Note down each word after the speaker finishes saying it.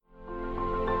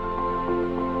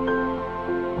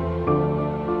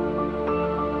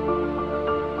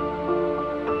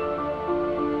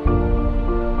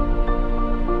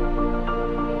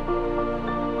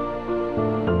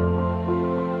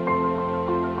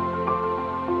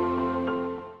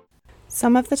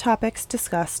Some of the topics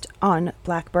discussed on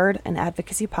Blackbird and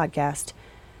Advocacy Podcast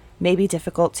may be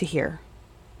difficult to hear.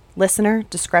 Listener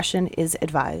discretion is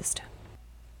advised.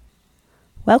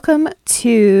 Welcome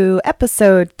to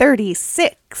episode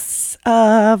 36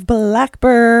 of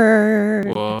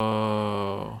Blackbird.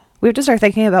 Whoa. We have to start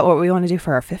thinking about what we want to do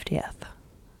for our 50th.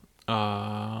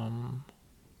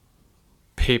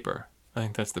 Paper. I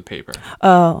think that's the paper.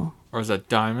 Oh. Or is that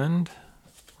diamond?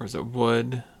 Or is it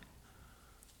wood?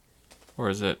 Or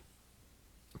is it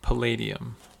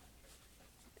palladium?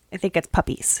 I think it's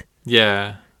puppies.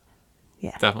 Yeah.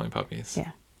 Yeah. Definitely puppies.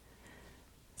 Yeah.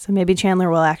 So maybe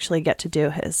Chandler will actually get to do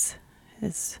his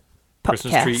Christmas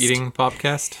podcast. tree eating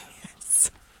podcast? Yes.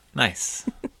 Nice.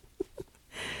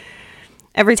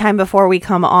 Every time before we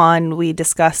come on, we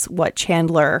discuss what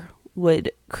Chandler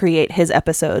would create his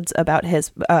episodes about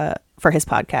his for his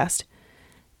podcast.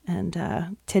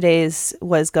 And today's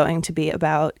was going to be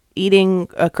about eating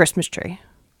a Christmas tree.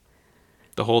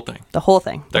 The whole thing. The whole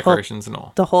thing. Decorations and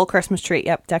all. The whole Christmas tree.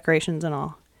 Yep, decorations and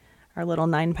all. Our little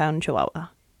 9-pound chihuahua.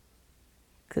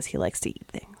 Because he likes to eat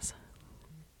things.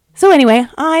 So anyway,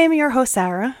 I am your host,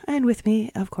 Sarah. And with me,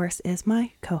 of course, is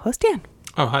my co-host, Dan.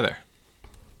 Oh, hi there.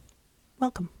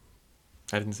 Welcome.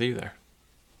 I didn't see you there.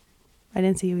 I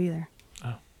didn't see you either.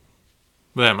 Oh.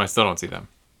 But then I still don't see them.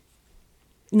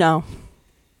 No.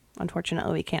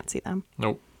 Unfortunately, we can't see them.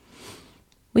 Nope.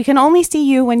 We can only see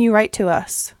you when you write to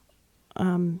us.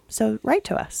 So write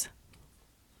to us.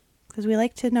 Because we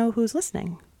like to know who's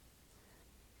listening.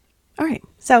 All right.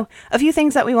 So a few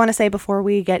things that we want to say before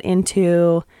we get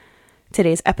into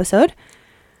today's episode.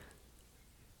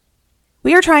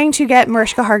 We are trying to get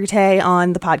Mariska Hargitay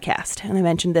on the podcast. And I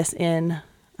mentioned this in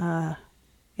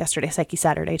yesterday, Psyche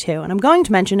Saturday, too. And I'm going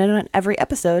to mention it on every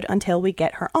episode until we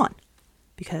get her on.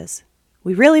 Because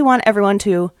we really want everyone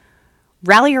to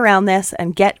rally around this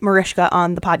and get Mariska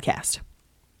on the podcast.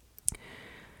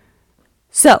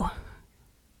 So,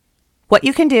 what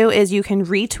you can do is you can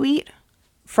retweet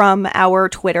from our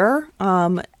Twitter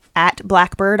at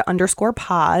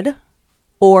Blackbird_pod,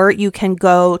 or you can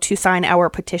go to sign our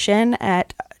petition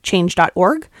at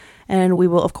change.org, and we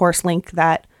will, of course, link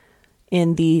that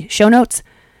in the show notes.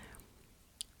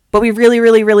 But we really,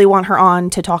 really, really want her on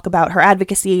to talk about her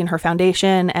advocacy and her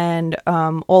foundation and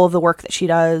all of the work that she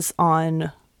does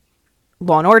on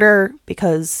Law and Order,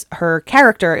 because her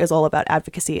character is all about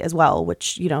advocacy as well,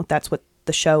 which, you know, that's what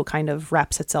the show kind of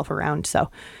wraps itself around. So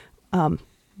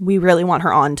we really want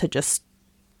her on to just,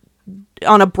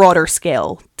 on a broader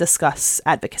scale, discuss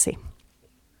advocacy.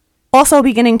 Also,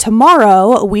 beginning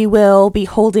tomorrow, we will be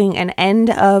holding an end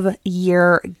of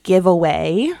year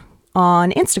giveaway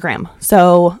on Instagram.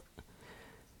 So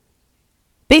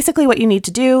basically what you need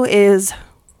to do is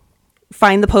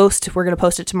find the post. We're going to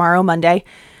post it tomorrow, Monday.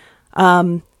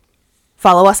 Follow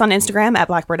us on Instagram at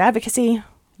Blackbird Advocacy.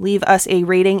 Leave us a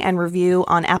rating and review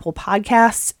on Apple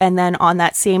Podcasts. And then on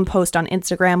that same post on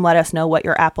Instagram, let us know what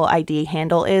your Apple ID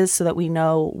handle is so that we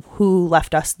know who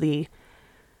left us the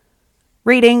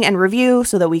rating and review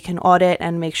so that we can audit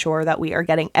and make sure that we are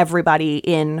getting everybody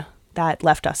in that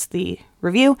left us the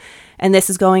review. And this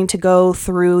is going to go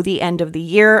through the end of the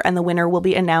year, and the winner will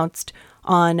be announced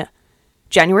on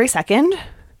January 2nd.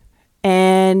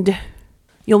 And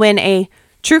you'll win a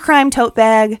true crime tote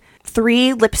bag,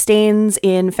 3 lip stains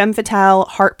in Femme Fatale,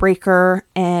 Heartbreaker,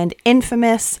 and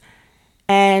Infamous.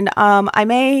 And I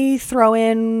may throw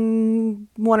in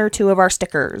 1 or 2 of our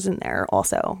stickers in there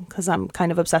also, because I'm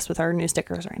kind of obsessed with our new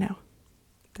stickers right now.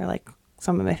 They're like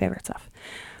some of my favorite stuff.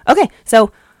 Okay,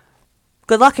 so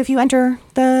good luck if you enter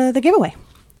the giveaway.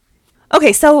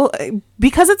 Okay, so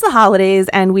because it's the holidays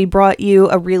and we brought you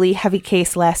a really heavy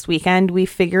case last weekend, we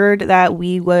figured that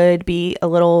we would be a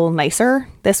little nicer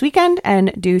this weekend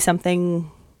and do something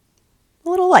a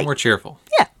little light. More cheerful.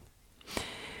 Yeah.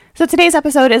 So today's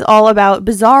episode is all about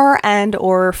bizarre and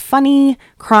or funny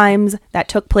crimes that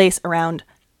took place around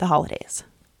the holidays.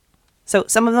 So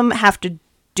some of them have to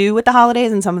do with the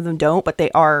holidays and some of them don't, but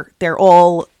they're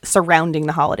all surrounding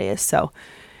the holidays. So,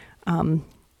 and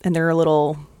they're a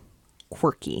little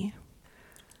quirky.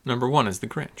 Number 1 is the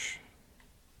Grinch.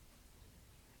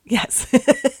 Yes,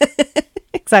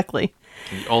 exactly.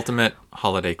 The ultimate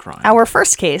holiday crime. Our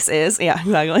first case is, yeah,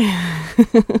 exactly.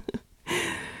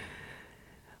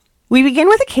 We begin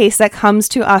with a case that comes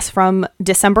to us from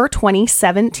December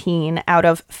 2017 out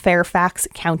of Fairfax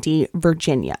County,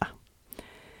 Virginia.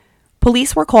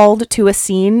 Police were called to a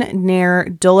scene near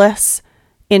Dulles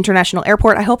International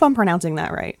Airport. I hope I'm pronouncing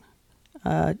that right.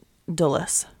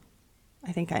 Dulles.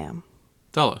 I think I am.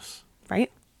 Dulles.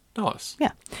 Right? Dulles.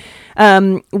 Yeah.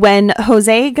 When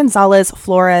Jose Gonzalez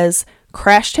Flores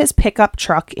crashed his pickup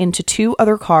truck into 2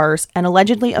 other cars and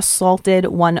allegedly assaulted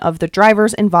one of the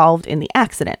drivers involved in the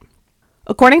accident.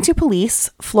 According to police,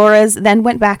 Flores then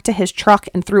went back to his truck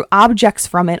and threw objects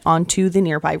from it onto the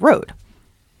nearby road.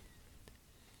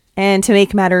 And to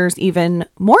make matters even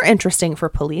more interesting for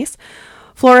police,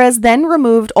 Flores then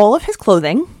removed all of his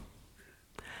clothing,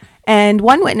 and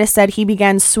one witness said he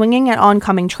began swinging at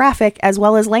oncoming traffic as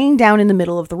well as laying down in the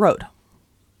middle of the road.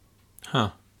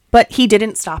 Huh. But he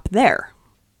didn't stop there.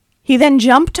 He then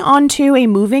jumped onto a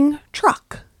moving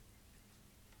truck.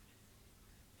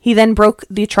 He then broke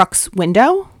the truck's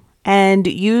window and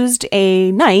used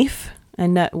a knife,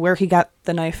 and where he got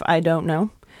the knife, I don't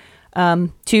know,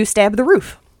 to stab the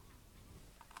roof.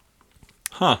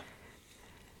 Huh.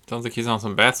 Sounds like he's on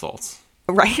some bath salts.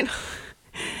 Right.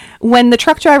 When the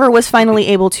truck driver was finally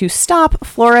able to stop,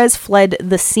 Flores fled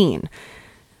the scene.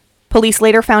 Police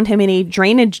later found him in a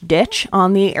drainage ditch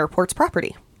on the airport's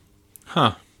property.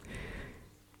 Huh.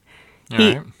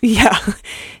 Right. Yeah.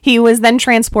 He was then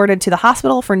transported to the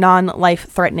hospital for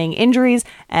non-life-threatening injuries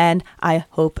and I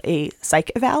hope a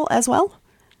psych eval as well.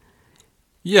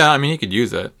 Yeah, I mean, he could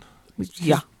use it.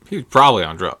 Yeah. He was probably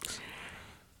on drugs.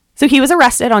 So he was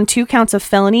arrested on 2 counts of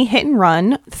felony hit and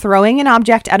run, throwing an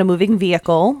object at a moving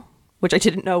vehicle, which I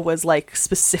didn't know was like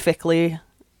specifically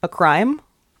a crime.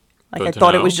 Like Good I to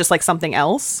thought it know. was just like something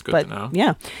else. Good but to know.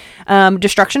 yeah.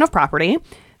 Destruction of property,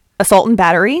 assault and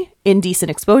battery,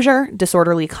 indecent exposure,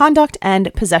 disorderly conduct,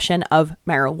 and possession of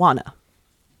marijuana.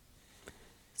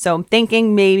 So I'm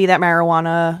thinking maybe that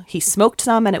marijuana, he smoked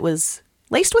some and it was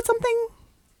laced with something.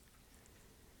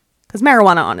 Because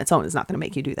marijuana on its own is not going to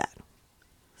make you do that.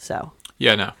 So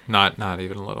Yeah, no, not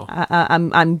even a little.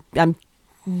 I'm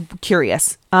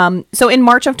curious. So in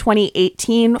March of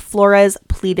 2018, Flores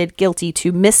pleaded guilty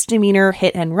to misdemeanor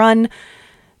hit and run,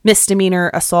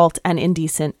 misdemeanor assault, and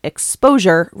indecent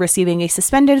exposure, receiving a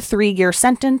suspended 3-year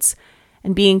sentence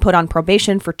and being put on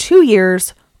probation for 2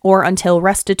 years or until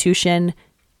restitution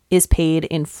is paid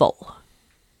in full.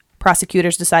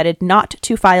 Prosecutors decided not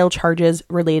to file charges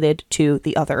related to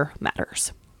the other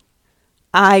matters.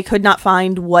 I could not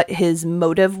find what his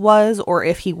motive was or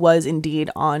if he was indeed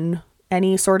on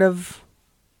any sort of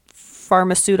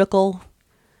pharmaceutical.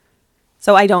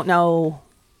 So I don't know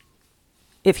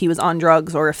if he was on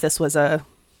drugs or if this was a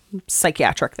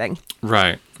psychiatric thing.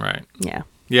 Right. Yeah.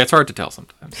 Yeah, it's hard to tell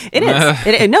sometimes. It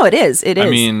is. No, it is. It is. I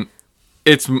mean,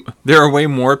 there are way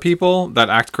more people that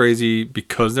act crazy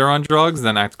because they're on drugs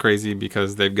than act crazy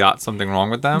because they've got something wrong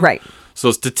with them. Right.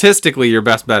 So statistically, your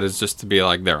best bet is just to be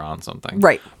like they're on something.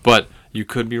 Right. But you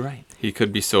could be right. He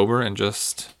could be sober and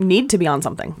just need to be on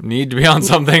something. need to be on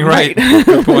something. Right.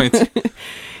 Good point.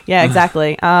 Yeah,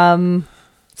 exactly.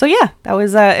 So yeah, that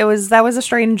was a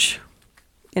strange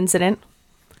incident.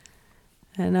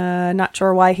 And not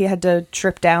sure why he had to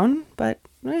trip down, but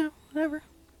yeah, whatever.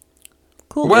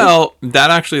 Cool. Well,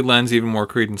 that actually lends even more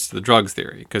credence to the drugs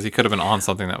theory because he could have been on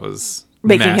something that was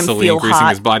Making him massively feel increasing hot.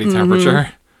 his body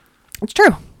temperature. It's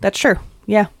true. That's true.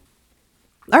 Yeah.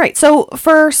 All right. So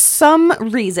for some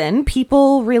reason,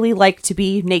 people really like to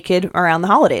be naked around the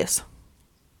holidays.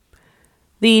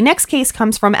 The next case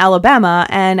comes from Alabama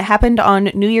and happened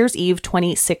on New Year's Eve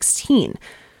 2016.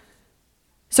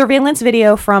 Surveillance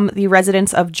video from the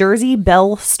residence of Jersey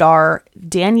Belle star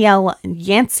Danielle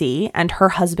Yancey and her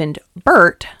husband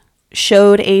Bert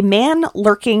showed a man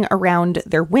lurking around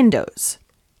their windows.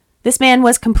 This man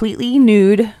was completely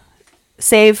nude,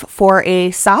 save for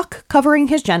a sock covering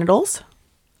his genitals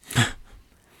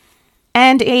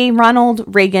and a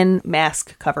Ronald Reagan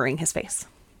mask covering his face.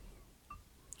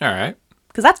 All right.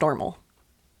 Because that's normal.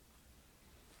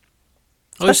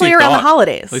 At least Especially he around the thought-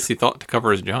 holidays. At least he thought to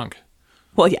cover his junk.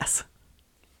 Well, yes.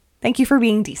 Thank you for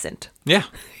being decent. Yeah.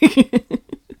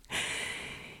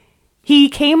 He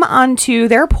came onto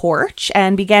their porch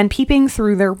and began peeping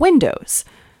through their windows.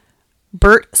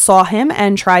 Bert saw him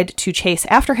and tried to chase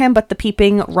after him, but the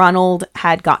peeping Ronald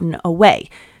had gotten away.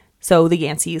 So the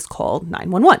Yanceys called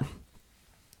 911.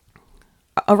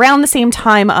 Around the same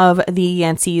time of the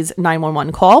Yanceys'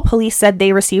 911 call, police said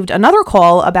they received another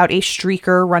call about a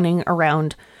streaker running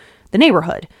around the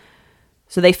neighborhood.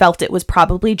 So they felt it was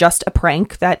probably just a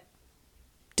prank that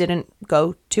didn't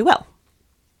go too well.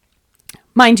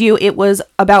 Mind you, it was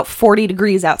about 40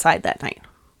 degrees outside that night.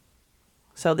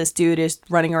 So this dude is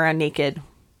running around naked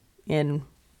in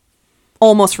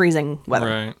almost freezing weather.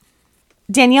 Right.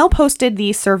 Danielle posted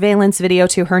the surveillance video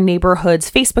to her neighborhood's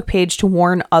Facebook page to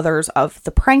warn others of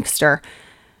the prankster.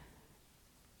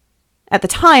 At the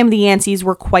time, the Yanceys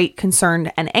were quite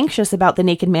concerned and anxious about the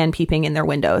naked man peeping in their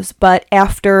windows. But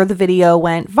after the video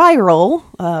went viral,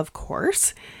 of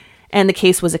course, and the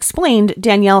case was explained,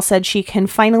 Danielle said she can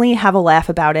finally have a laugh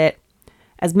about it,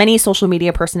 as many social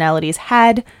media personalities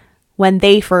had when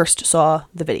they first saw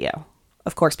the video.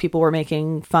 Of course, people were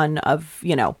making fun of,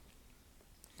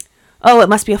 oh, it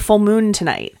must be a full moon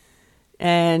tonight.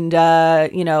 And,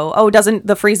 oh, doesn't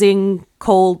the freezing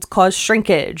cold cause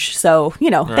shrinkage? So,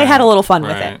 they had a little fun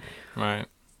with it. Right.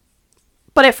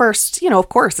 But at first, of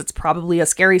course, it's probably a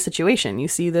scary situation. You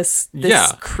see this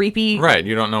creepy... Right,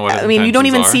 you don't know what his you don't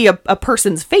even intentions see a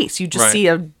person's face. You just see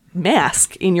a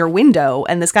mask in your window,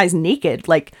 and this guy's naked.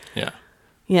 That's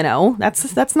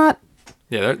not...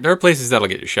 Yeah, there are places that'll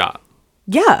get you shot.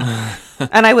 Yeah.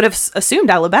 And I would have assumed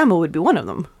Alabama would be one of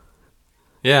them.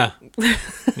 Yeah.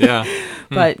 Yeah.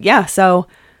 But yeah, so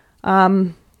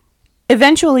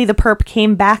eventually the perp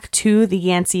came back to the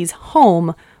Yanceys'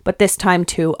 home, but this time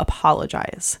to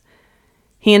apologize.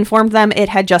 He informed them it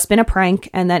had just been a prank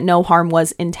and that no harm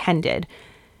was intended.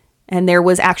 And there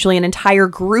was actually an entire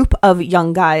group of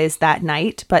young guys that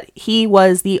night, but he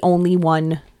was the only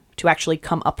one to actually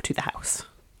come up to the house.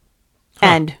 Huh.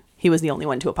 And he was the only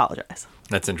one to apologize.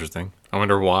 That's interesting. I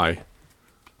wonder why.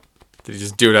 Did he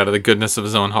just do it out of the goodness of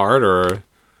his own heart, or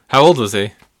how old was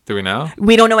he? Do we know?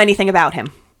 We don't know anything about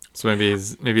him. So maybe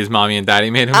his mommy and daddy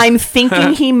made him? I'm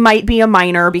thinking he might be a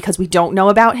minor because we don't know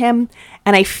about him.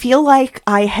 And I feel like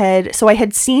I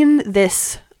had seen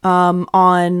this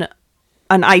on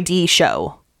an ID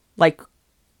show, like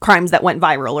Crimes That Went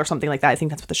Viral or something like that. I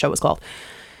think that's what the show was called.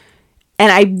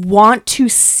 And I want to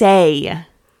say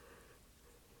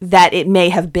that it may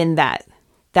have been that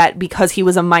because he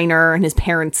was a minor and his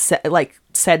parents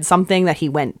said something that he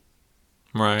went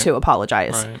to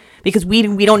apologize. Right. Because we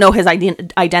don't know his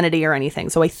identity or anything.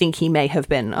 So I think he may have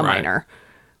been a minor.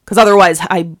 Because otherwise,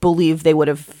 I believe they would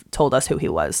have told us who he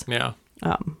was. Yeah.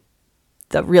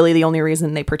 The only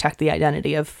reason they protect the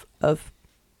identity of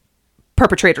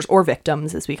perpetrators or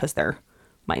victims is because they're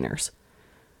minors.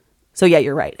 So yeah,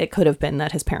 you're right. It could have been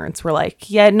that his parents were like,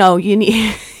 yeah, no, you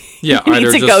need... Yeah, you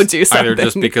need to go do something. Either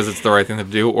just because it's the right thing to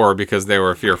do or because they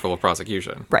were fearful of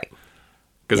prosecution. Right.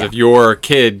 Because if your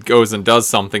kid goes and does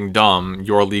something dumb,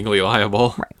 you're legally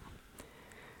liable. Right.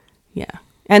 Yeah.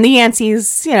 And the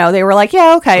Yanceys, they were like,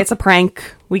 yeah, okay, it's a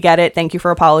prank. We get it. Thank you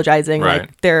for apologizing. Right.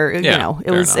 Like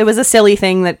it was a silly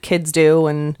thing that kids do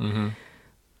and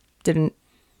didn't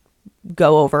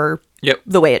go over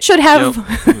the way it should have.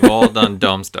 Yep. We've all done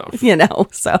dumb stuff.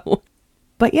 So.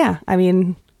 But yeah, I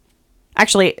mean...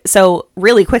 Actually, so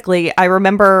really quickly, I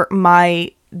remember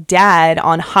my dad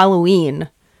on Halloween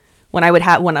when I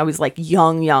was like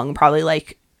young, probably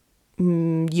like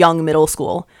young middle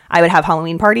school. I would have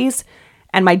Halloween parties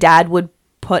and my dad would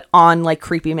put on like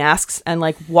creepy masks and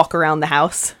like walk around the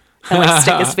house and like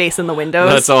stick his face in the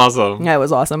windows. That's awesome. Yeah, it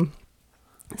was awesome.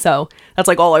 So that's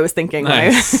like all I was thinking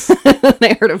nice. when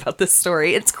I heard about this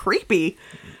story. It's creepy.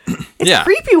 It's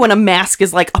creepy when a mask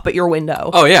is like up at your window.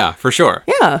 Oh yeah, for sure.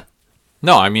 Yeah.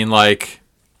 No, I mean, like,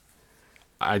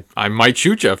 I might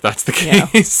shoot you if that's the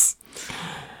case. Yeah.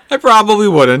 I probably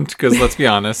wouldn't, because let's be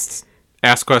honest,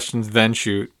 ask questions, then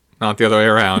shoot, not the other way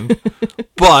around.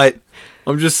 But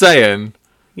I'm just saying.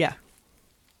 Yeah.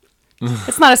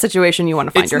 It's not a situation you want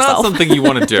to find yourself. It's not something you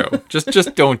want to do.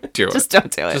 Just don't do it. Just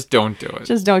don't do it. Just don't do it.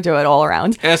 Just don't do it all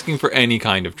around. Asking for any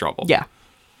kind of trouble. Yeah,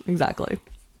 exactly.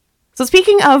 So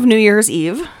speaking of New Year's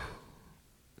Eve,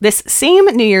 this same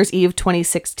New Year's Eve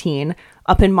 2016,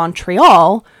 up in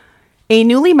Montreal, a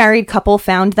newly married couple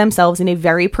found themselves in a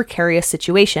very precarious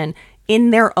situation in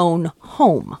their own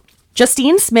home.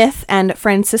 Justine Smith and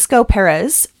Francisco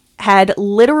Perez had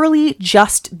literally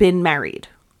just been married,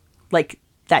 like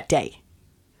that day.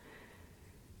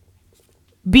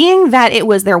 Being that it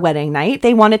was their wedding night,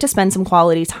 they wanted to spend some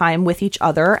quality time with each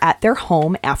other at their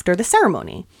home after the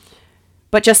ceremony.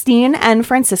 But Justine and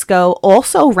Francisco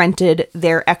also rented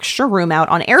their extra room out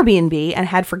on Airbnb and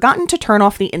had forgotten to turn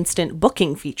off the instant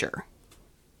booking feature,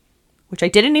 which I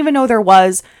didn't even know there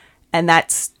was, and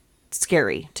that's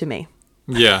scary to me.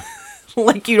 Yeah.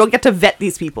 Like, you don't get to vet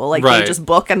these people. Like, they just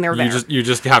book and they're there. You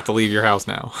just have to leave your house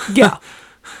now. Yeah.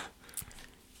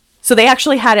 So they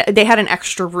actually had an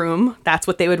extra room. That's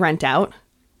what they would rent out.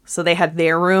 So they had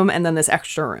their room and then this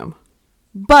extra room.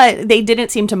 But they didn't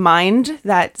seem to mind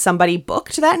that somebody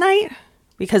booked that night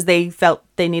because they felt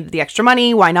they needed the extra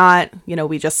money. Why not?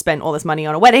 We just spent all this money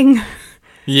on a wedding.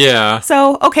 Yeah.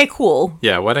 So, okay, cool.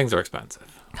 Yeah, weddings are expensive.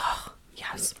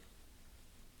 Yes.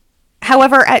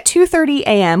 However, at 2:30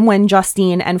 a.m., when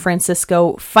Justine and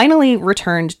Francisco finally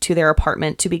returned to their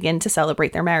apartment to begin to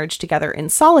celebrate their marriage together in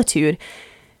solitude,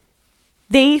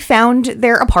 they found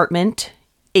their apartment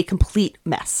a complete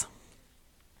mess.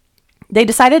 They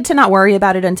decided to not worry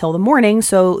about it until the morning,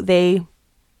 so they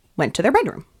went to their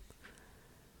bedroom.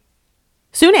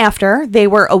 Soon after, they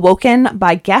were awoken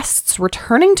by guests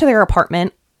returning to their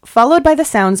apartment, followed by the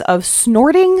sounds of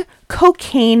snorting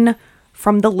cocaine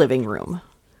from the living room.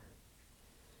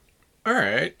 All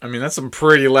right. I mean, that's some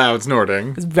pretty loud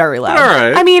snorting. It's very loud. All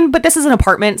right. I mean, but this is an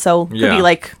apartment, so it could Yeah. be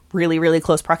like really, really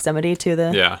close proximity to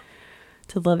the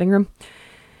living room.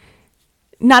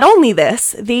 Not only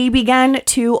this, they began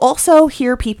to also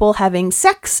hear people having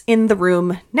sex in the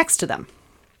room next to them.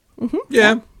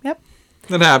 Yeah. Yep.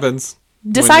 That happens.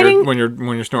 Deciding when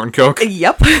you're snorting coke.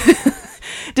 Yep.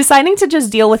 Deciding to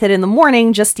just deal with it in the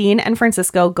morning, Justine and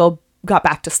Francisco got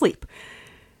back to sleep.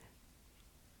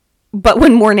 But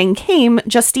when morning came,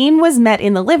 Justine was met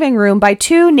in the living room by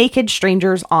two naked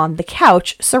strangers on the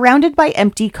couch, surrounded by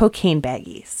empty cocaine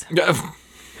baggies.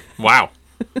 Wow.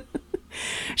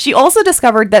 She also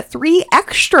discovered that 3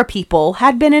 extra people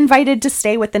had been invited to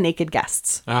stay with the naked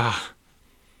guests.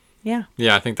 Yeah.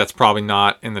 Yeah, I think that's probably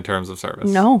not in the terms of service.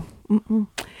 No. Mm-mm.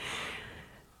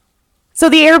 So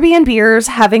the Airbnbers,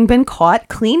 having been caught,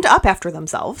 cleaned up after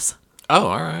themselves. Oh,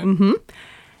 all right. Mm-hmm.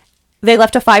 They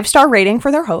left a 5-star rating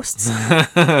for their hosts.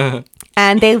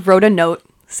 And they wrote a note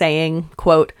saying,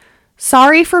 quote,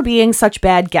 "Sorry for being such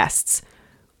bad guests.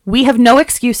 We have no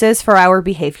excuses for our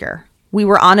behavior. We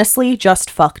were honestly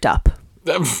just fucked up.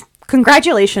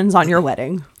 Congratulations on your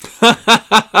wedding."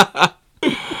 All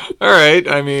right.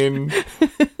 I mean,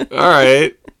 all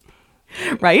right.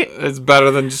 Right? It's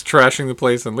better than just trashing the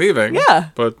place and leaving. Yeah.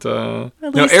 But, no,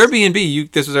 least-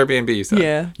 Airbnb, this was Airbnb, you said.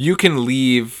 Yeah. You can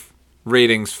leave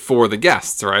ratings for the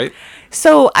guests, right?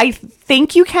 So I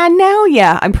think you can now.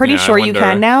 Yeah, I'm pretty Yeah, I sure you wonder.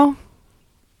 can now.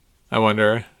 I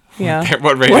wonder Yeah.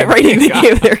 what rating, What rating they got.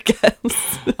 gave their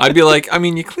guests. I'd be like, I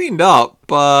mean, you cleaned up,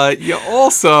 but you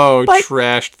also But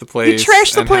trashed the place.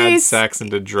 trashed the and had place. sex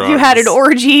and did drugs. You had an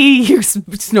orgy. You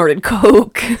snorted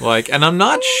coke. Like, and I'm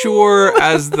not sure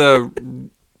as the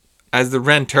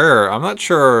renter, I'm not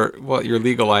sure what your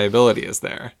legal liability is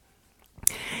there.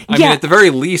 I mean, Yeah. at the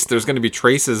very least, there's going to be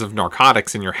traces of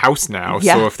narcotics in your house now.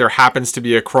 Yeah. So if there happens to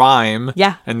be a crime,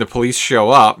 Yeah. and the police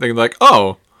show up, they're like,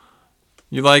 "Oh,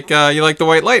 you like the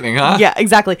White Lightning, huh?" Yeah,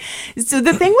 exactly. So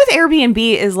the thing with Airbnb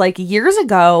is like years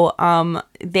ago,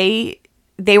 they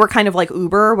were kind of like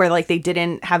Uber, where like they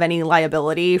didn't have any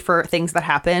liability for things that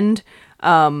happened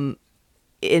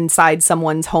inside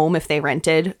someone's home if they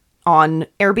rented on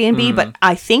Airbnb. But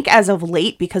I think as of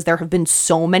late, because there have been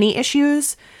so many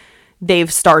issues,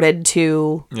 they've started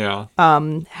to Yeah.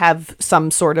 have some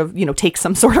sort of, take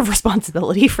some sort of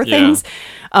responsibility for Yeah. things.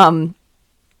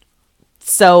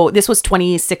 So this was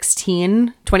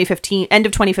 2015, end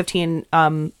of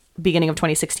 2015, beginning of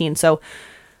 2016. So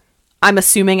I'm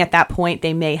assuming at that point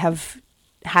they may have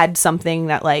had something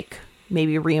that like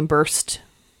maybe reimbursed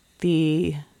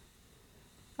the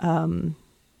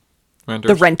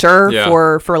renter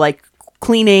Yeah. for like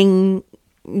cleaning,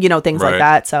 things like Right.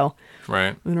 that. So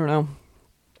Right. I don't know.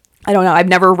 I've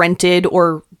never rented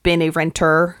or been a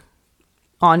renter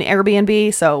on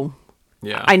Airbnb, so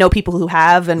Yeah. I know people who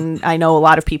have, and I know a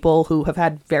lot of people who have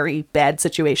had very bad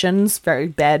situations, very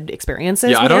bad experiences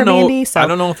Yeah, with I don't Airbnb. know. So I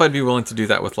don't know if I'd be willing to do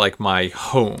that with like my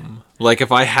home. Like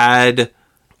if I had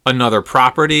another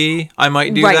property, I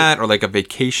might do Right. that, or like a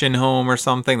vacation home or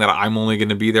something that I'm only going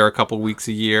to be there a couple weeks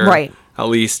a year. Right. At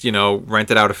least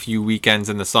rent it out a few weekends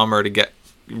in the summer to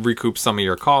recoup some of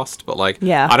your cost. But like,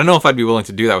 Yeah. I don't know if I'd be willing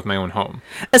to do that with my own home.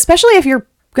 especially if you're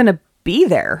gonna be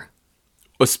there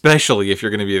Especially if you're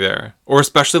going to be there, or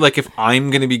especially like if I'm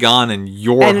going to be gone and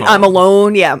you're and home. I'm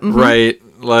alone. Yeah. Mhm. Right.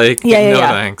 Like, Yeah, no yeah.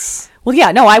 thanks. Well,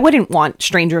 yeah. No, I wouldn't want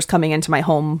strangers coming into my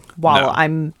home while No.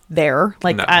 I'm there.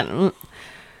 Like, No.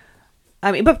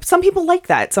 I mean, but some people like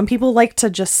that. Some people like to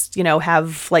just,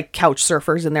 have like couch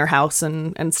surfers in their house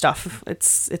and stuff.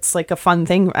 It's like a fun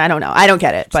thing. I don't know. I don't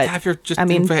get it, but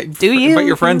do you invite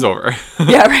your friends over?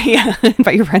 Yeah, right. Yeah,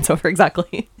 invite your friends over.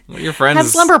 Exactly. Let your friends Have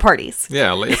slumber parties.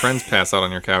 Yeah, let your friends pass out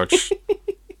on your couch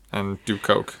and do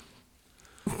coke.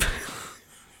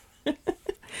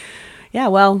 Yeah.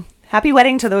 Well, happy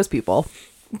wedding to those people.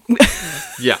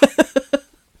 Yeah.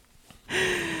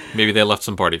 Maybe they left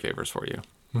some party favors for you.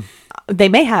 They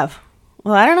may have.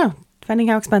 Well, I don't know. Depending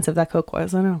how expensive that Coke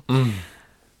was. I don't know.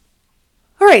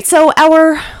 All right. So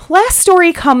our last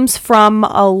story comes from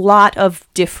a lot of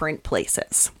different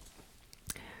places.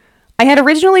 I had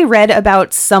originally read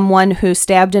about someone who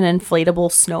stabbed an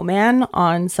inflatable snowman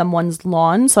on someone's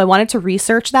lawn. So I wanted to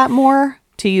research that more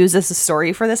to use as a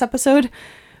story for this episode.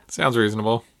 Sounds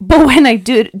reasonable. But when I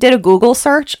did a Google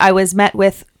search, I was met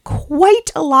with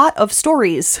quite a lot of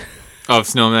stories Of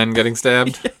snowmen getting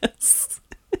stabbed?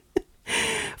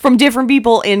 from different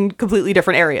people in completely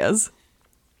different areas.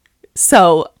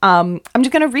 So I'm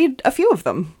just going to read a few of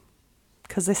them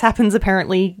because this happens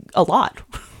apparently a lot.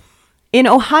 In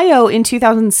Ohio in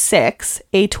 2006,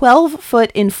 a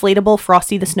 12-foot inflatable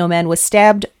Frosty the Snowman was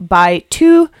stabbed by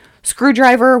 2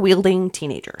 screwdriver-wielding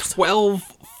teenagers. 12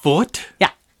 foot?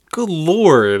 Yeah. Good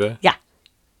Lord. Yeah.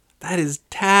 That is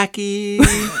tacky.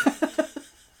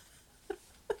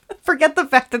 Forget the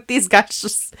fact that these guys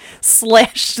just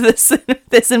slashed this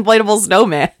inflatable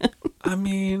snowman. I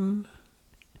mean...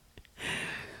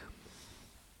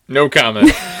 No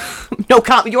comment. No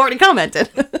comment. You already commented.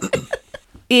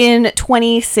 In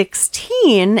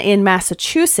 2016, in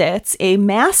Massachusetts, a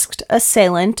masked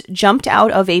assailant jumped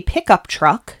out of a pickup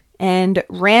truck and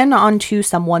ran onto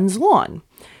someone's lawn.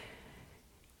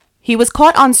 He was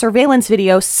caught on surveillance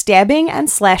video stabbing and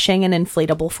slashing an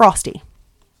inflatable Frosty.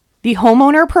 The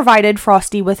homeowner provided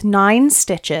Frosty with 9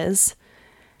 stitches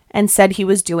and said he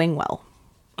was doing well.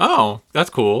 Oh, that's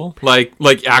cool. Like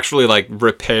actually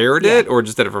repaired it or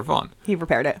just did it for fun? He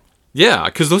repaired it. Yeah,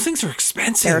 because those things are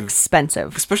expensive. They're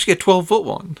expensive. Especially a 12-foot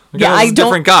one. Yeah, I don't...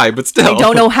 different guy, but still. I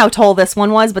don't know how tall this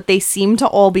one was, but they seem to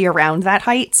all be around that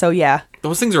height, so yeah.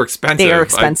 Those things are expensive. They are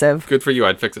expensive. Good for you,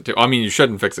 I'd fix it too. I mean, you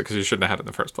shouldn't fix it because you shouldn't have had it in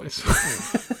the first place.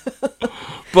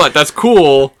 But that's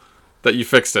cool that you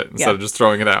fixed it instead of just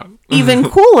throwing it out. Even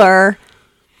cooler,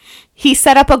 he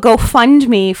set up a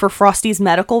GoFundMe for Frosty's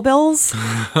medical bills,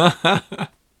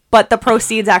 but the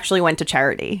proceeds actually went to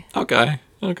charity. Okay.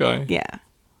 Yeah.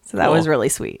 So that was really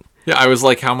sweet. Yeah, I was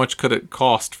like, how much could it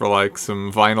cost for like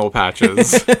some vinyl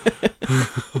patches?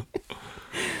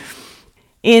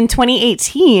 In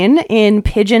 2018, in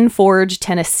Pigeon Forge,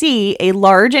 Tennessee, a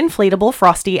large inflatable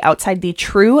Frosty outside the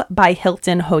True by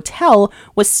Hilton Hotel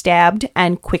was stabbed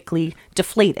and quickly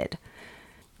deflated.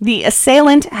 The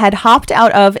assailant had hopped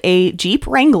out of a Jeep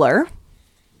Wrangler,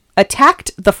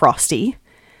 attacked the Frosty,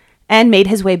 and made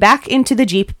his way back into the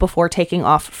Jeep before taking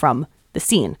off from the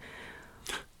scene.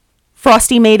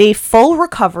 Frosty made a full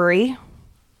recovery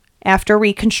after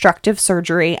reconstructive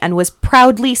surgery and was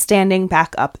proudly standing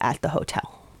back up at the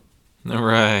hotel. All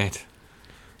right.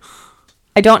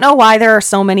 I don't know why there are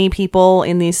so many people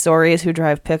in these stories who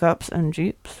drive pickups and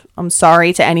Jeeps. I'm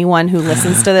sorry to anyone who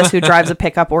listens to this who drives a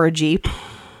pickup or a Jeep.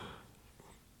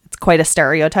 It's quite a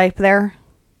stereotype there.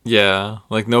 Yeah,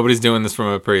 like nobody's doing this from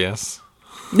a Prius.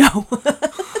 No.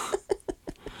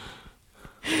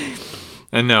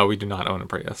 And no, we do not own a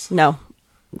Prius. No.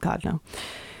 God, no.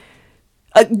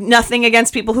 Nothing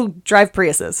against people who drive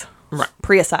Priuses. Right.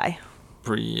 Priusi.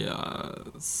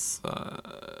 Prius.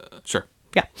 Sure.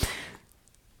 Yeah.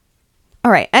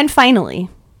 All right. And finally,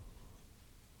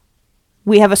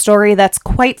 we have a story that's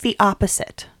quite the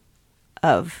opposite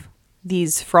of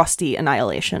these Frosty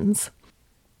annihilations.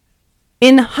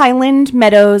 In Highland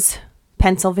Meadows,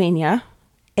 Pennsylvania,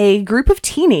 a group of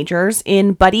teenagers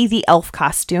in Buddy the Elf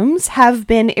costumes have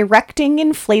been erecting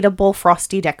inflatable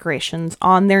Frosty decorations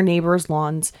on their neighbors'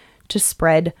 lawns to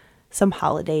spread some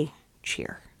holiday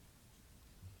cheer.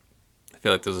 I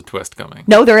feel like there's a twist coming.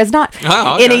 No, there is not.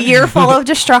 Oh, okay. In a year full of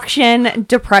destruction,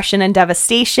 depression, and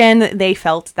devastation, they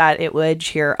felt that it would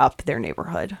cheer up their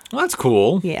neighborhood. Well, that's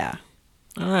cool. Yeah.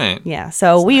 All right. Yeah.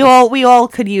 So we all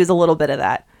could use a little bit of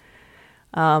that.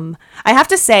 I have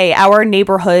to say, our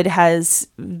neighborhood has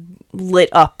lit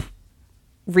up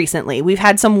recently. We've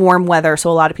had some warm weather, so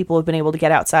a lot of people have been able to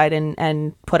get outside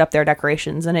and put up their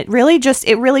decorations, and it really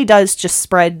does just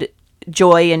spread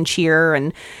joy and cheer.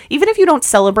 And even if you don't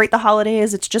celebrate the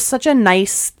holidays, it's just such a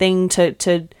nice thing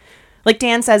to like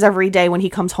Dan says every day when he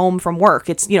comes home from work.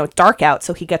 It's, it's dark out,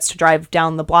 so he gets to drive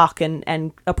down the block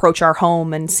and approach our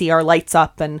home and see our lights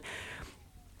up, and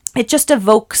it just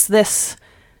evokes this.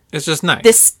 It's just nice.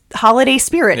 This holiday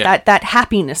spirit, that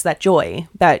happiness, that joy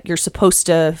that you're supposed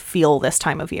to feel this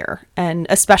time of year. And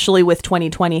especially with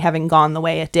 2020 having gone the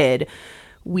way it did,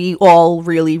 we all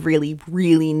really, really,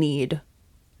 really need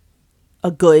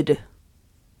a good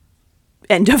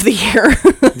end of the year.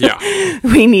 Yeah.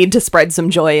 We need to spread some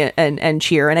joy and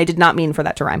cheer. And I did not mean for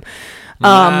that to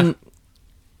rhyme.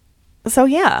 So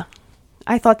yeah,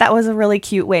 I thought that was a really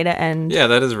cute way to end. Yeah,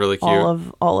 that is really cute.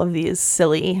 All of these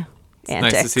silly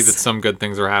antics. Nice to see that some good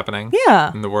things are happening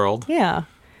in the world. Yeah.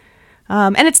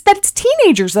 And it's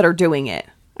teenagers that are doing it.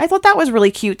 I thought that was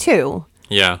really cute too.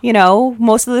 Yeah.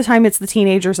 Most of the time it's the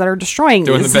teenagers that are destroying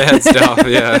doing these. the bad stuff.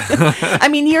 Yeah. I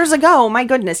mean, years ago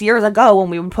when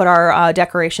we would put our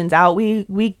decorations out,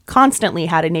 we constantly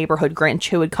had a neighborhood Grinch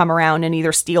who would come around and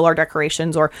either steal our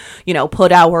decorations or,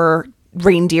 put our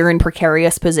reindeer in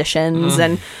precarious positions.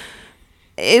 And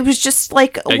it was just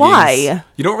like, Eggings. why?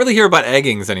 You don't really hear about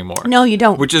eggings anymore. No, you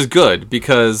don't. Which is good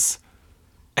because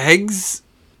eggs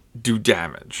do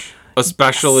damage,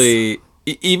 especially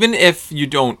even if you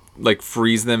don't like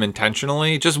freeze them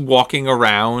intentionally, just walking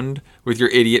around with your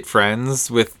idiot friends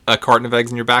with a carton of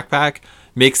eggs in your backpack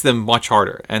makes them much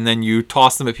harder. And then you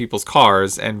toss them at people's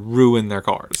cars and ruin their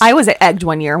cars. I was egged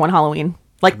one year, one Halloween.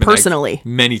 Like, personally.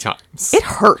 Many times. It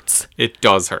hurts. It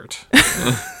does hurt.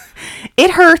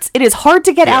 It hurts. It is hard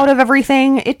to get out of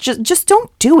everything. It just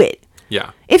don't do it.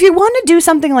 Yeah. If you want to do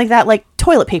something like that, like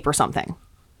toilet paper something.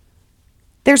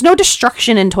 There's no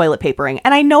destruction in toilet papering.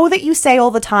 And I know that you say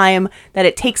all the time that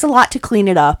it takes a lot to clean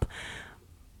it up.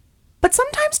 But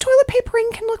sometimes toilet papering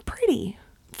can look pretty.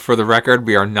 For the record,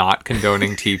 we are not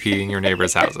condoning TPing your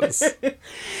neighbors' houses.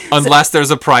 Unless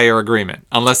there's a prior agreement.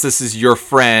 Unless this is your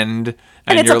friend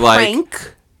and it's you're a like... prank.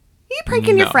 Are you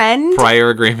pranking your friend? Prior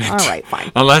agreement. All right,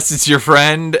 fine. Unless it's your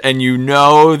friend and you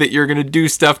know that you're going to do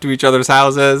stuff to each other's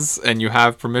houses and you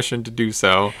have permission to do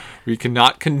so. We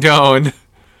cannot condone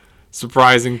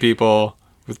surprising people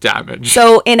with damage.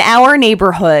 So in our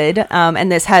neighborhood, and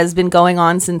this has been going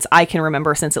on since I can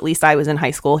remember, since at least I was in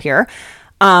high school here,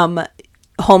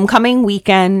 homecoming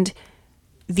weekend,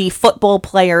 the football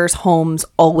players' homes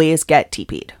always get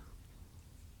TP'd.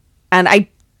 And I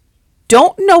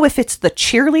don't know if it's the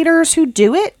cheerleaders who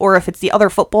do it or if it's the other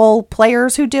football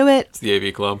players who do it. It's the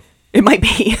AV club. It might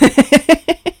be.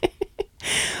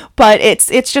 But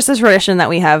it's just a tradition that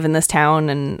we have in this town,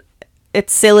 and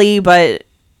it's silly, but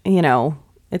you know,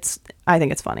 I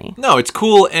think it's funny. No, it's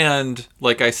cool, and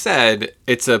like I said,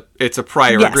 it's a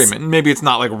prior agreement. Maybe it's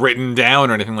not like written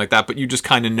down or anything like that, but you just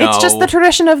kind of know. It's just the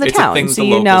tradition of the it's town, a thing so the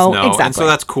you locals know exactly. And so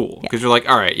that's cool because you're like,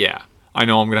 all right, yeah, I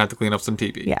know I'm gonna have to clean up some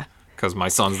TP. Yeah. Because my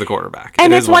son's the quarterback.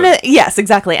 And it's one of yes,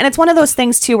 exactly. And it's one of those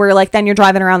things too where like then you're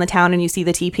driving around the town and you see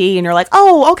the TP and you're like,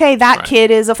 oh, okay, that kid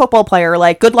is a football player.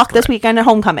 Like, good luck this weekend at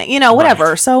homecoming. You know, whatever.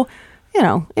 Right. So, you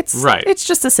know, it's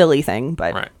just a silly thing,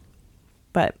 but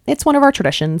it's one of our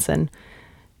traditions, and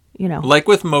you know, like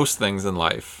with most things in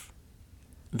life,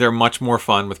 they're much more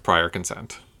fun with prior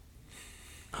consent.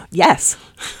 Yes.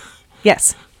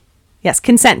 Yes. Yes,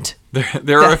 consent.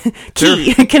 There are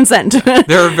consent.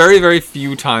 There are very, very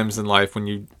few times in life when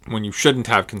you shouldn't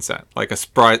have consent, like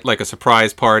a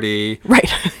surprise party,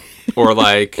 right? Or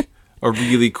like a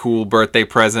really cool birthday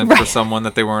present for someone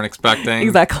that they weren't expecting.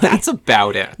 Exactly. That's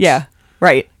about it. Yeah.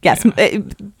 Right. Yes.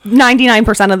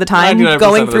 99% of the time,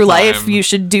 going through life, you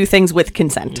should do things with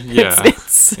consent. Yeah.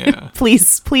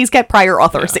 Please get prior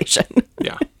authorization.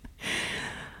 Yeah.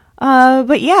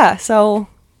 But yeah. So.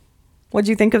 What'd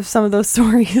you think of some of those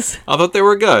stories? I thought they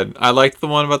were good. I liked the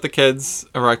one about the kids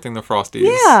erecting the Frosties.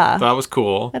 Yeah. That was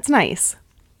cool. That's nice.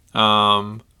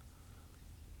 The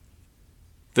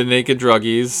naked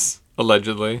druggies,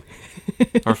 allegedly,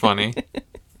 are funny.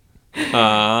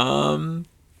 Yeah,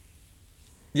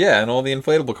 and all the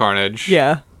inflatable carnage.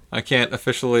 Yeah. I can't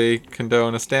officially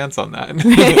condone a stance on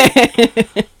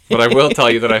that. But I will tell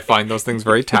you that I find those things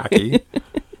very tacky.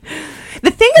 The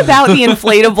thing about the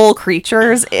inflatable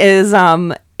creatures is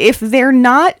if they're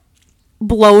not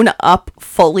blown up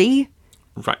fully,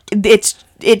 right,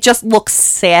 it just looks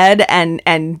sad and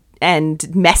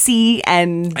messy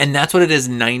and that's what it is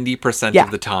 90% of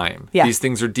the time. Yeah. These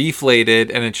things are deflated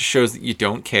and it just shows that you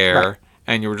don't care,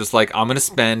 and you were just like, I'm going to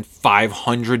spend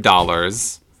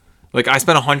 $500. Like, I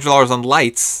spent $100 on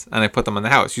lights and I put them in the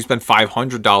house. You spend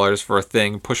 $500 for a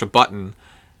thing, push a button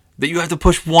that you have to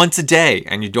push once a day,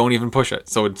 and you don't even push it,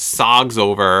 so it sogs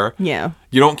over. Yeah.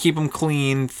 You don't keep them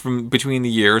clean from between the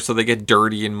years, so they get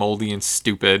dirty and moldy and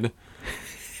stupid.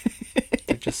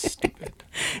 They're just stupid.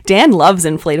 Dan loves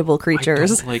inflatable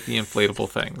creatures. I don't like the inflatable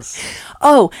things.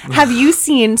 Oh, have you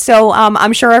seen? So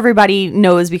I'm sure everybody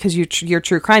knows because you're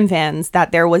true crime fans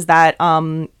that there was that.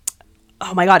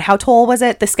 Oh my God, how tall was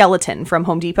it? The skeleton from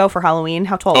Home Depot for Halloween.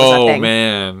 How tall was that thing? Oh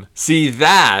man, see,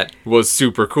 that was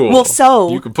super cool. Well,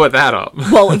 so you could put that up.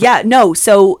 Well, yeah, no.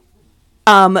 So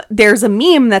there's a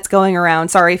meme that's going around.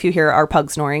 Sorry if you hear our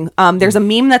pug snoring. There's a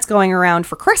meme that's going around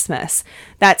for Christmas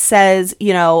that says,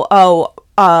 you know,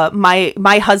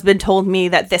 my husband told me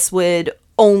that this would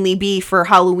only be for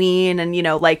Halloween, and you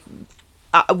know, like.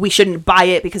 We shouldn't buy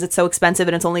it because it's so expensive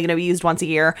and it's only going to be used once a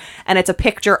year. And it's a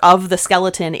picture of the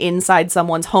skeleton inside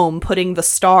someone's home putting the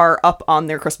star up on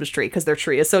their Christmas tree because their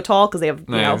tree is so tall because they have,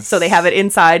 you know, so they have it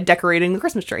inside decorating the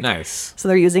Christmas tree. Nice. So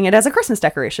they're using it as a Christmas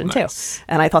decoration too.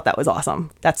 And I thought that was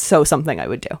awesome. That's so something I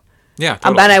would do. Yeah.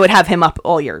 Totally. Then I would have him up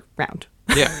all year round.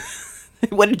 Yeah.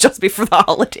 It wouldn't just be for the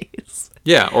holidays.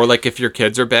 Yeah. Or like if your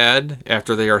kids are bad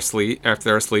after they're asleep,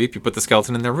 you put the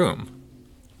skeleton in their room.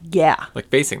 Yeah. Like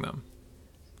facing them.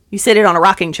 You sit it on a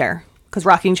rocking chair because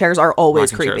rocking chairs are always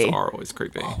creepy. Chairs are always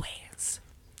creepy. Always.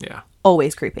 Yeah.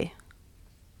 Always creepy.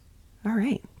 All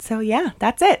right. So yeah,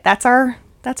 that's it. That's our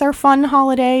fun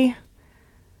holiday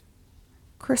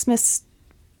Christmas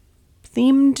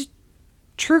themed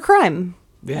true crime.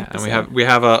 Yeah, episode. and we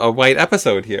have a white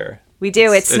episode here. We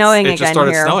do. It's snowing again. It just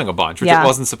started here. snowing a bunch, which it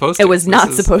wasn't supposed to. It was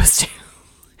not supposed to.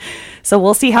 So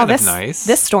we'll see how this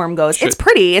storm goes. It's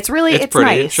pretty. It's pretty.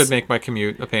 Nice. It should make my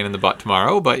commute a pain in the butt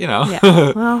tomorrow, but you know.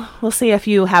 Yeah. Well, we'll see if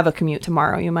you have a commute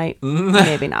tomorrow. You might,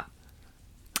 maybe not.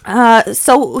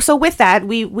 So with that,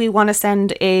 we want to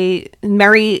send a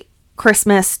Merry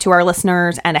Christmas to our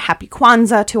listeners and a Happy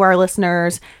Kwanzaa to our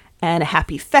listeners and a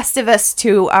Happy Festivus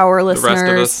to our listeners. The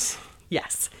rest of us.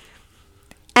 Yes.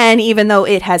 And even though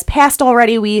it has passed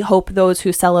already, we hope those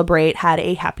who celebrate had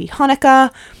a happy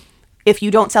Hanukkah. If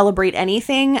you don't celebrate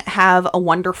anything, have a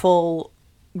wonderful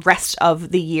rest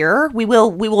of the year. We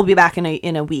will be back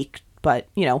in a week, but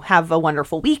you know, have a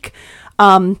wonderful week.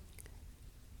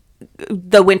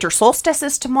 The winter solstice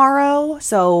is tomorrow,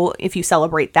 so if you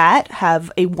celebrate that,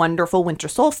 have a wonderful winter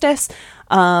solstice.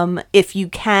 If you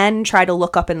can, try to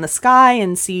look up in the sky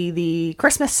and see the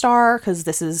Christmas star, because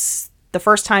this is the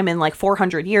first time in like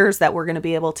 400 years that we're going to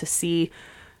be able to see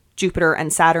Jupiter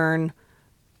and Saturn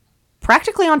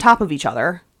practically on top of each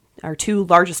other, our two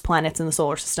largest planets in the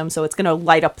solar system. So it's going to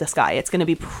light up the sky. It's going to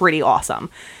be pretty awesome.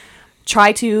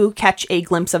 Try to catch a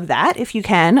glimpse of that if you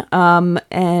can.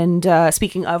 And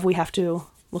speaking of, we have to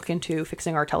look into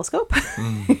fixing our telescope.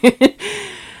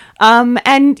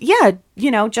 And yeah,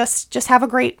 you know, just have a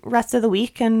great rest of the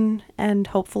week. And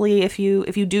hopefully if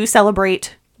you do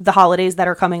celebrate the holidays that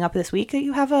are coming up this week, that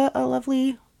you have a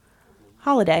lovely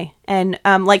holiday. And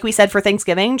like we said for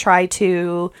Thanksgiving, try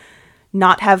to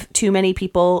not have too many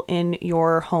people in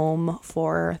your home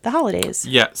for the holidays.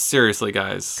 Yeah, seriously,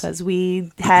 guys. Because we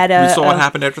had we saw what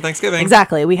happened after Thanksgiving.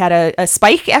 Exactly. We had a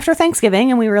spike after Thanksgiving,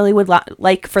 and we really would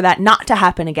like for that not to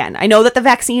happen again. I know that the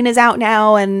vaccine is out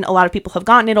now, and a lot of people have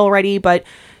gotten it already, but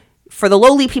for the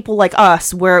lowly people like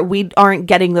us, where we aren't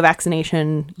getting the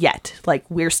vaccination yet, like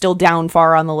we're still down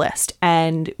far on the list,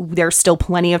 and there's still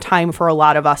plenty of time for a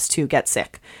lot of us to get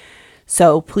sick.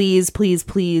 So please, please,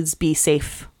 please be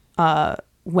safe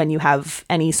when you have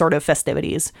any sort of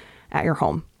festivities at your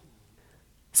home.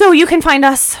 So you can find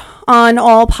us on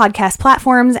all podcast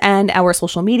platforms and our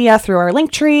social media through our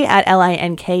link tree at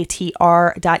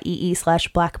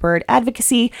linktr.ee/Blackbird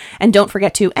Advocacy. And don't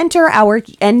forget to enter our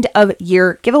end of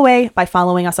year giveaway by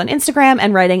following us on Instagram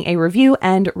and writing a review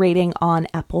and rating on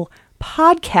Apple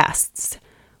Podcasts.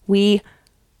 We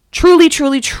truly,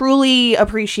 truly, truly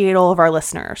appreciate all of our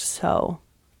listeners. So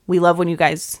we love when you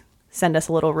guys send us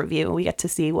a little review. We get to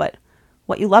see what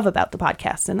you love about the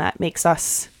podcast, and that makes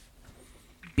us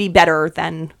be better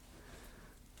than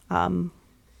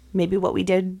maybe what we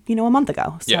did, a month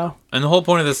ago. So. Yeah. And the whole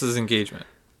point of this is engagement.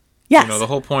 Yes. The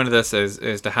whole point of this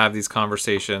is to have these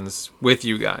conversations with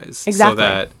you guys. Exactly. So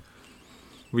that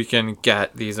we can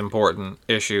get these important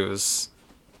issues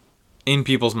in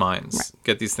people's minds, right.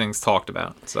 Get these things talked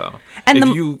about. So and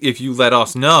if you let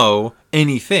us know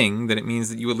anything, then it means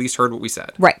that you at least heard what we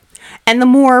said. Right. And the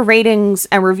more ratings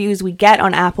and reviews we get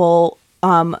on Apple,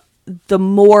 the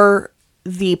more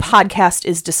the podcast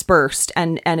is dispersed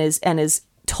and is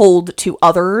told to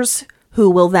others who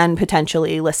will then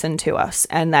potentially listen to us.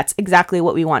 And that's exactly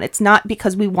what we want. It's not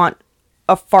because we want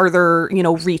a farther,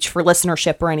 reach for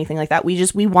listenership or anything like that.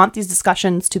 We want these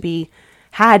discussions to be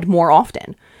had more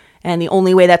often. And the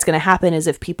only way that's going to happen is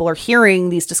if people are hearing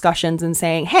these discussions and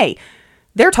saying, hey,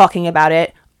 they're talking about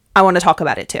it, I want to talk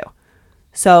about it too.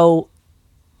 So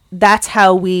that's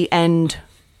how we end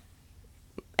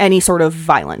any sort of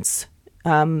violence,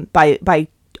 by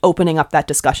opening up that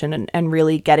discussion and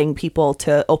really getting people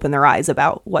to open their eyes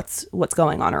about what's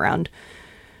going on around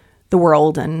the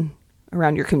world and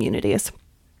around your communities.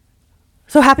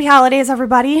 So happy holidays,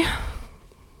 everybody.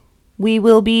 We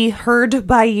will be heard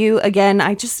by you again.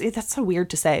 That's so weird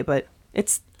to say, but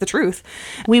it's the truth.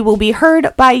 We will be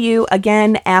heard by you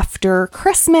again after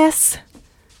Christmas.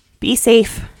 Be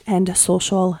safe and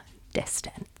social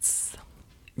distance.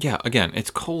 Yeah, again,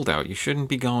 it's cold out. You shouldn't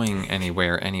be going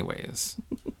anywhere anyways.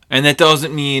 And that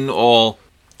doesn't mean all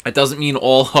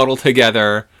huddle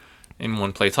together in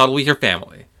one place. Huddle with your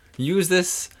family. Use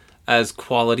this as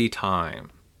quality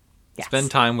time. Yes.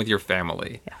 Spend time with your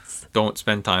family. Yes. Don't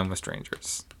spend time with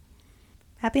strangers.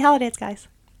 Happy holidays, guys.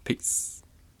 Peace.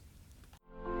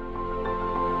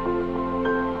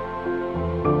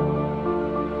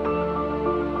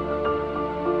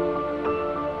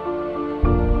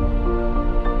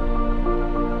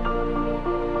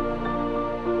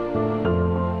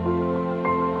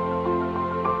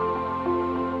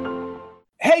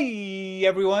 Hey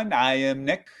everyone, I am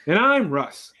Nick. And I'm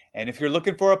Russ. And if you're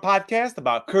looking for a podcast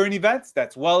about current events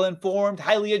that's well-informed,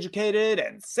 highly educated,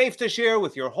 and safe to share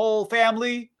with your whole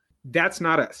family, That's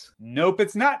not us. Nope,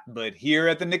 it's not. But here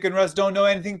at the Nick and Russ Don't Know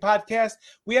Anything podcast,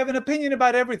 we have an opinion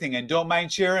about everything and don't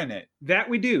mind sharing it. That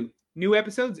we do. New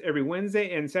episodes every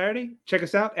Wednesday and Saturday. Check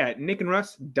us out at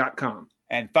nickandruss.com.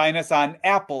 And find us on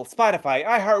Apple, Spotify,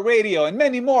 iHeartRadio, and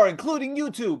many more, including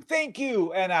YouTube. Thank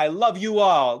you, and I love you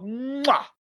all. Mwah!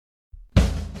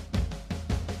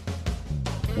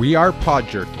 We are Pod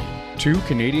Jerky, two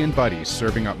Canadian buddies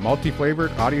serving up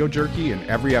multi-flavored audio jerky in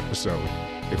every episode.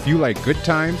 If you like good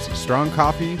times, strong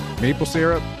coffee, maple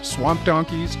syrup, swamp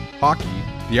donkeys, hockey,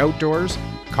 the outdoors,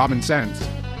 common sense,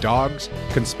 dogs,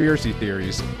 conspiracy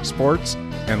theories, sports,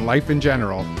 and life in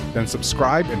general, then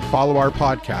subscribe and follow our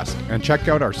podcast and check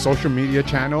out our social media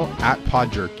channel at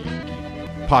Pod Jerky.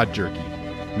 Pod Jerky.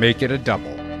 Make it a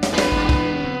double.